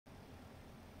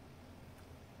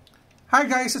Hi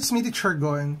guys, it's me Teacher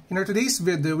Gon. In our today's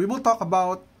video, we will talk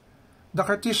about the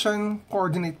Cartesian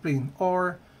coordinate plane,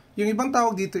 or yung ibang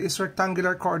tawag dito is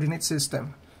rectangular coordinate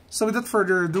system. So without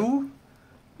further ado,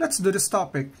 let's do this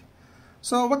topic.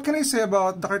 So what can I say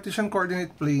about the Cartesian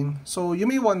coordinate plane? So you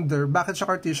may wonder, bakit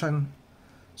siya Cartesian?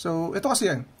 So ito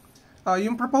kasi yan.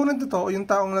 Yung proponent nito, o yung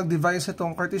taong nag-devise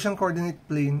itong Cartesian coordinate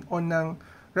plane o ng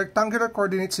rectangular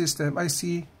coordinate system ay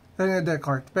si René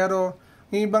Descartes. Pero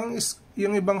yung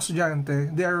ibang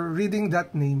estudyante, they are reading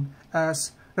that name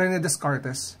as René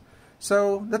Descartes.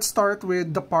 So, let's start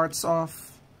with the parts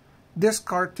of this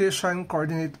Cartesian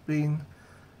coordinate plane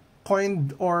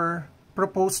coined or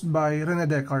proposed by René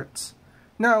Descartes.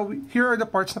 Now, here are the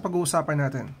parts na pag-uusapan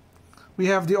natin.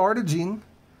 We have the origin,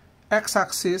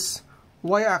 x-axis,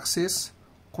 y-axis,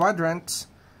 quadrants,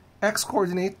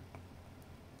 x-coordinate,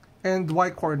 and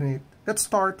y-coordinate. Let's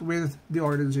start with the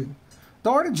origin. The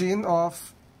origin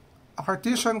of a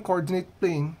Cartesian coordinate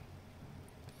plane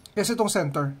is itong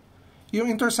center. Yung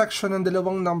intersection ng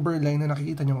dalawang number line na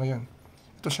nakikita nyo ngayon.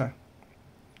 Ito siya.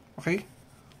 Okay?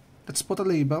 Let's put a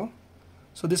label.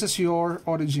 So this is your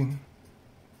origin.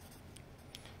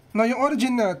 Now, yung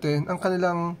origin natin, ang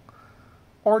kanilang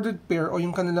ordered pair o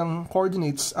yung kanilang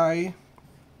coordinates ay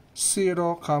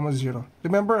 0, 0.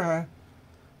 Remember ha,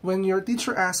 when your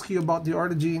teacher asks you about the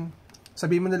origin,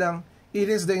 sabihin mo na lang, it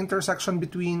is the intersection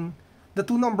between the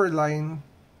two number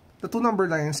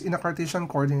lines in a Cartesian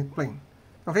coordinate plane.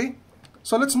 Okay?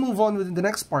 So let's move on with the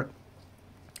next part.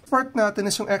 Part natin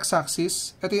is yung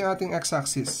x-axis. Ito yung ating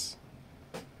x-axis.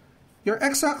 Your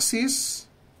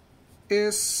x-axis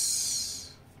is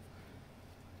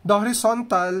the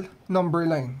horizontal number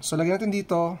line. So lagyan natin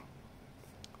dito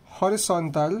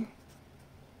horizontal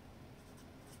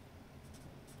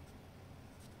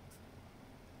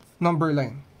number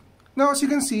line. Now, as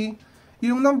you can see,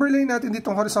 yung number line natin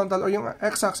ditong horizontal o yung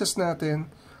x-axis natin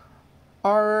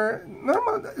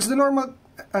is the normal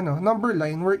number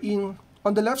line wherein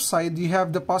on the left side you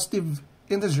have the positive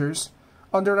integers,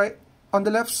 on the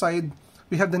left side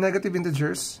we have the negative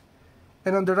integers,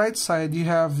 and on the right side you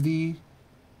have the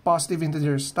positive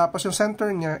integers. Tapos yung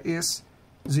center niya is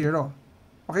 0.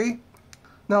 Okay?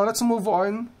 Now, let's move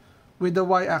on with the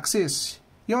y-axis.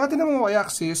 Yung atin namang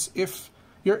y-axis, if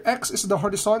your x is the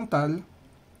horizontal,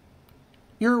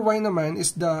 your y naman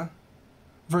is the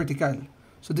vertical.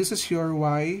 So this is your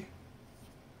y-axis.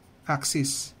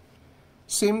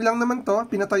 Same lang naman to,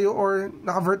 pinatayo or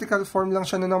naka-vertical form lang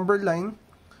siya na number line.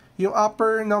 Yung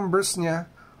upper numbers niya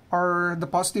are the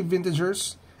positive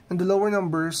integers, and the lower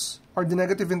numbers are the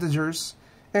negative integers,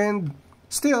 and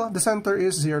still, the center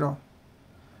is 0.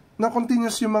 Now,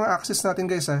 continuous yung mga axis natin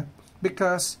guys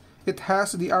because it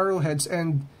has the arrowheads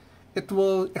and it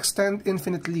will extend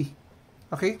infinitely.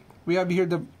 Okay? We have here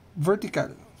the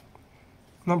vertical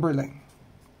number line.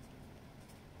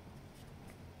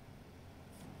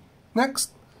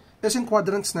 Next is yung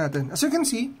quadrants natin. As you can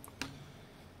see,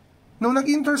 nung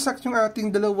nag-intersect yung ating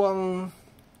dalawang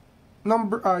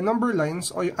number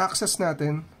lines o yung axis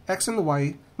natin, x and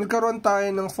y, nagkaroon tayo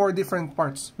ng 4 different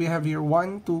parts. We have here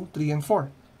 1, 2, 3, and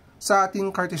 4 sa ating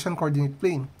Cartesian coordinate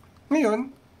plane. Ngayon,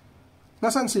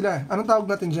 nasaan sila? Anong tawag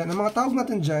natin dyan? Ang mga tawag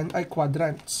natin dyan ay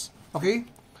quadrants. Okay?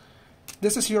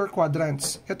 This is your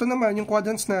quadrants. Ito naman, yung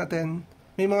quadrants natin,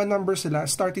 may mga numbers sila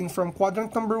starting from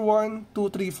quadrant number 1, 2,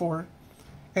 3, 4.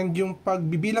 And yung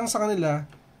pagbibilang sa kanila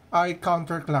ay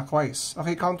counterclockwise.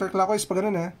 Okay, counterclockwise pag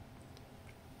ganun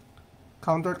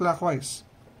counterclockwise.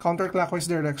 Counterclockwise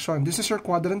direction. This is your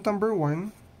quadrant number 1.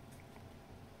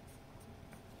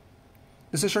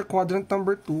 This is your quadrant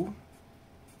number 2.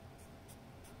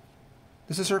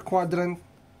 This is your quadrant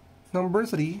number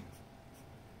 3.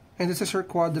 And this is your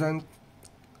quadrant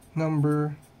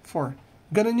number 4.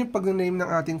 Ganun yung pag-name ng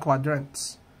ating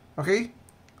quadrants. Okay?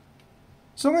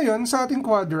 So ngayon, sa ating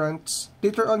quadrants,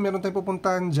 later on meron tayong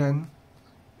pupuntahan dyan.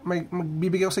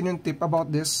 Magbibigay ko sa inyo yung tip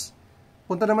about this.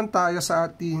 Punta naman tayo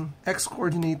sa ating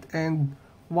x-coordinate and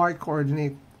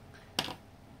y-coordinate.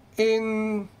 In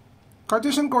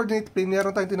Cartesian coordinate plane,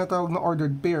 meron tayong tinatawag na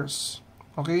ordered pairs.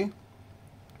 Okay?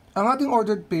 Ang ating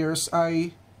ordered pairs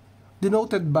ay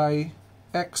denoted by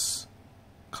x,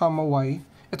 y.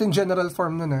 Ito yung general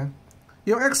form na.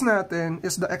 Yung x natin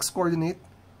is the x-coordinate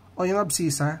o yung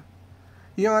abscissa.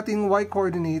 Yung ating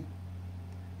y-coordinate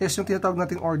is yung tinatawag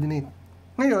nating ordinate.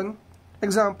 Ngayon,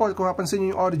 example, kung mapansin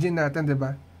nyo yung origin natin,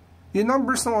 diba? Yung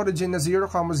numbers ng origin na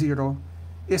 0, 0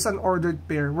 is an ordered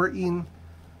pair wherein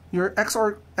your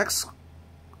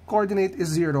x-coordinate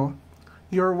is 0,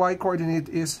 your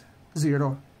y-coordinate is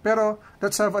 0. Pero,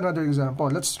 let's have another example.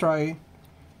 Let's try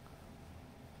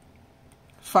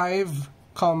 5,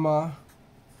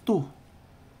 2.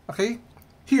 Okay?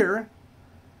 Here,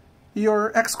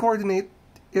 your x-coordinate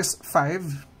is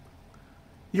 5.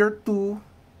 Your 2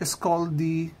 is called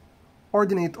the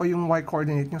ordinate o yung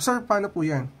y-coordinate nyo. Sir, paano po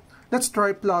yan? Let's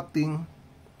try plotting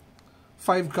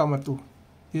 5, 2.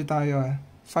 Dito tayo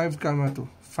 5, 2.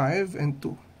 5 and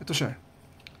 2. Ito siya.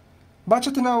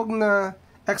 Bakit siya tinawag na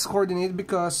x-coordinate?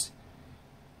 Because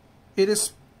it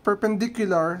is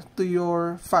perpendicular to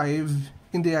your 5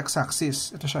 in the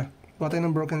x-axis. Ito siya. Gawa tayo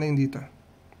ng broken line dito.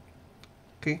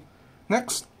 Okay?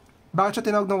 Next, bakit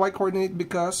siya tinawag na y-coordinate?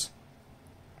 Because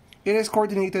it is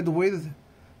coordinated with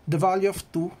the value of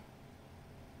 2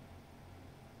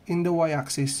 in the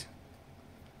y-axis.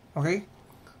 Okay?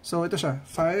 So, ito siya.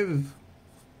 5,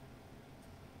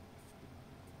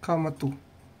 2.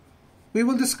 We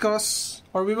will discuss,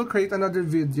 or we will create another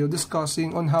video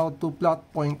discussing on how to plot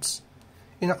points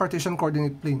in a Cartesian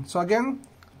coordinate plane. So again,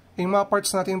 yung mga parts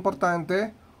natin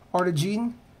importante,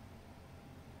 origin,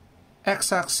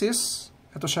 x-axis,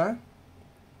 ito siya,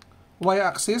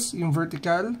 y-axis, yung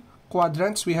vertical,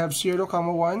 quadrants, we have 0,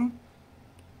 1,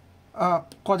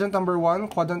 quadrant number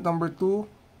 1, quadrant number 2,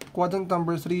 quadrant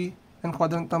number 3, and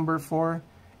quadrant number 4.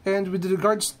 And with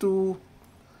regards to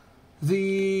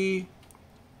the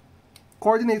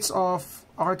coordinates of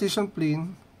a Cartesian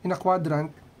plane in a quadrant,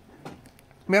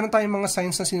 meron tayong mga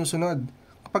signs na sinusunod.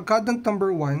 Kapag quadrant number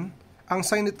 1, ang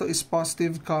sign nito is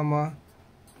positive,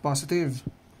 positive.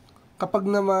 Kapag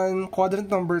naman quadrant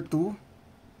number 2,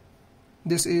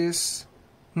 this is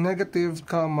negative,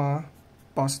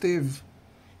 positive.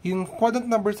 Yung quadrant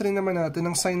number 3 naman natin,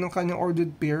 ang sign ng kanyang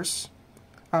ordered pairs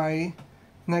ay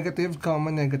negative,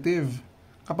 negative.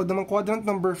 Kapag naman quadrant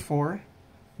number 4,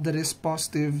 that is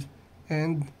positive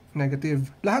and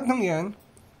negative. Lahat ng yan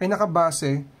ay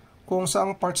nakabase kung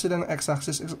saang parts sila ng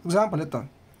x-axis. Example, ito.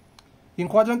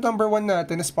 Yung quadrant number 1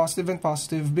 natin is positive and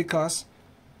positive because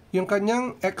yung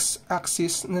kanyang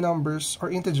x-axis na numbers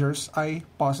or integers ay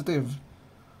positive.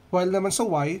 While naman sa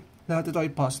y, lahat ito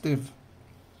ay positive.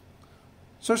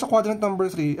 So, sa quadrant number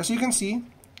 3, as you can see,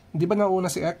 di ba nauna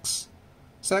si x?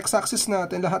 Sa x-axis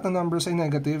natin, lahat ng numbers ay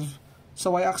negative.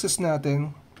 Sa y-axis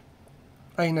natin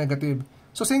ay negative.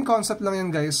 So, same concept lang yan,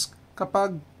 guys.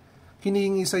 Kapag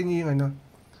hinihingi sa inyo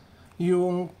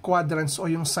yung quadrants o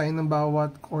yung sign ng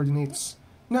bawat coordinates.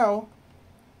 Now,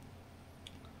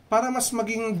 para mas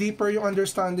maging deeper yung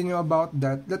understanding nyo about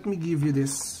that, let me give you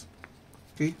this.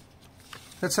 Okay?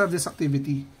 Let's have this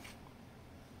activity.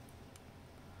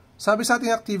 Sabi sa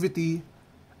ating activity,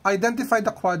 identify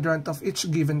the quadrant of each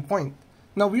given point.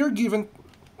 Now, we are given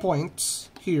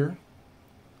points here.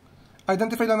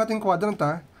 Identify lang natin quadrant,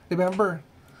 ha? Remember,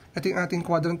 ito yung ating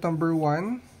quadrant number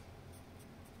 1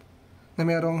 na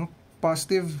merong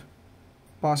positive,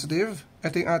 positive.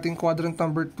 Ito yung ating quadrant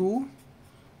number 2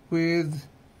 with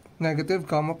negative,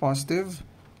 positive.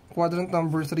 Quadrant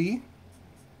number 3,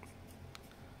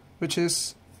 which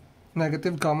is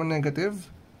negative, negative.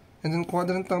 And then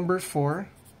quadrant number 4,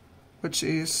 which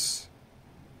is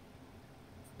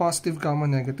positive,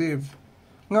 negative.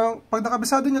 Now, pag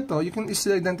nakabisado nyo to, you can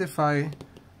easily identify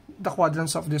the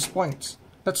quadrants of these points.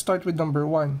 Let's start with number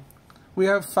 1. We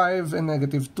have 5 and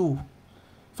negative 2.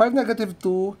 5, negative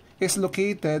 2 is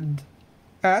located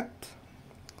at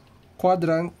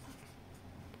quadrant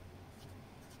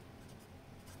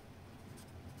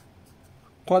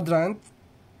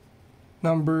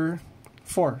number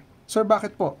 4. Sir,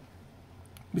 bakit po?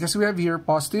 Because we have here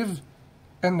positive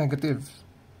and negative.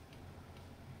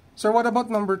 Sir, what about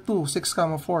number 2, 6,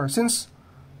 4? Since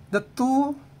the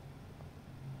two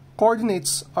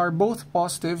coordinates are both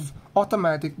positive,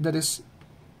 automatic, that is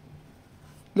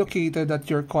located at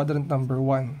your quadrant number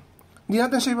 1. Hindi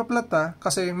natin siya ipaplot,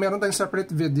 kasi meron tayong separate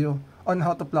video on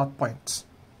how to plot points.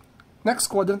 Next,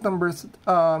 quadrant number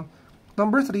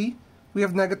 3, we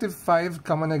have negative 5,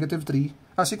 negative 3.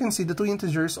 As you can see, the two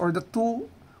integers or the two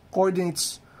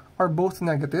coordinates are both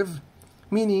negative,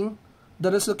 meaning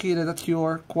that is located at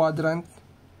your quadrant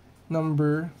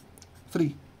number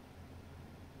 3.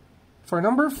 For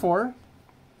number 4,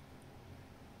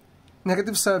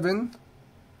 negative 7,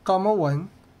 1,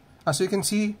 as you can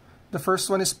see, the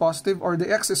first one is positive, or the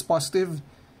x is positive,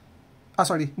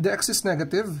 the x is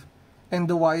negative, and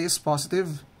the y is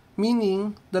positive,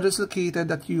 meaning that is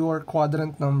located at your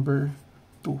quadrant number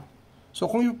 2. So,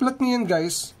 kung i-plot niyo yan,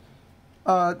 guys,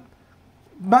 ano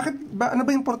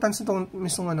ba importance nitong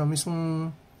mismong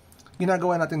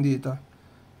ginagawa natin dito?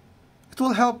 It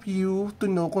will help you to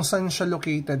know kung saan siya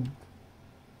located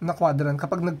na quadrant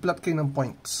kapag nag-plot kayo ng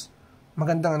points.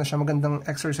 Magandang magandang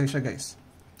exercise siya, guys.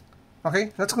 Okay,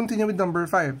 let's continue with number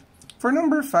 5. For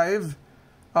number 5,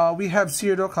 we have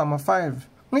 0, 5.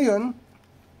 Ngayon,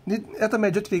 Ito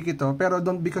medyo tricky to, pero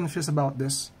don't be confused about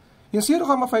this. Yung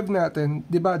 0,5 natin,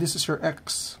 di ba, this is your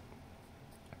x.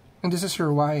 And this is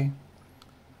your y.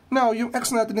 Now, yung x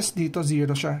natin is dito,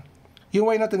 0 siya. Yung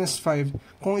y natin is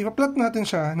 5. Kung ipa-plot natin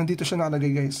siya, nandito siya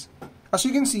nakalagay, guys. As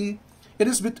you can see, it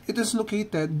is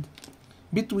located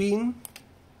between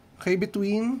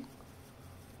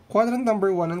quadrant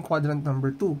number 1 and quadrant number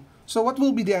 2. So, what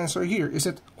will be the answer here? Is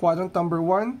it quadrant number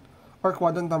 1 or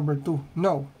quadrant number 2?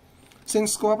 No.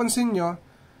 Since kung mapansin nyo,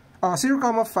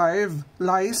 0,5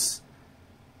 lies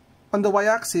on the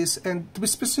y-axis, and to be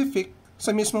specific,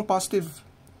 sa mismong positive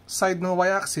side ng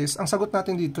y-axis, ang sagot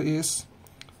natin dito is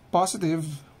positive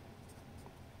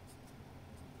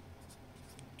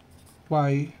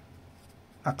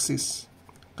y-axis.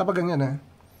 Kapag ganyan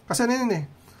kasi ano yun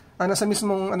nasa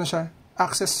mismong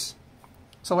axis.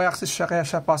 Sa y-axis siya, kaya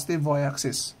siya positive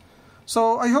y-axis.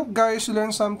 So, I hope guys you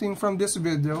learned something from this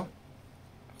video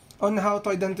on how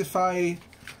to identify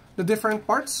the different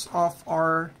parts of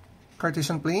our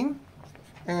Cartesian plane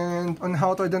and on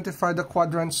how to identify the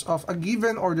quadrants of a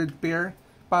given ordered pair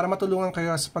para matulungan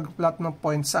kayo sa pag-plot ng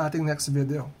points sa ating next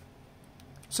video.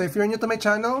 So if you're new to my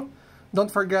channel,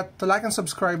 don't forget to like and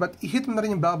subscribe at i-hit mo na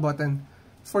rin yung bell button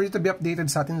for you to be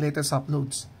updated sa ating latest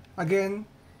uploads. Again,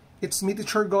 it's me,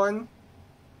 Teacher Gon.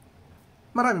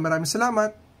 Maraming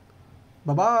salamat.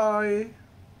 Bye-bye!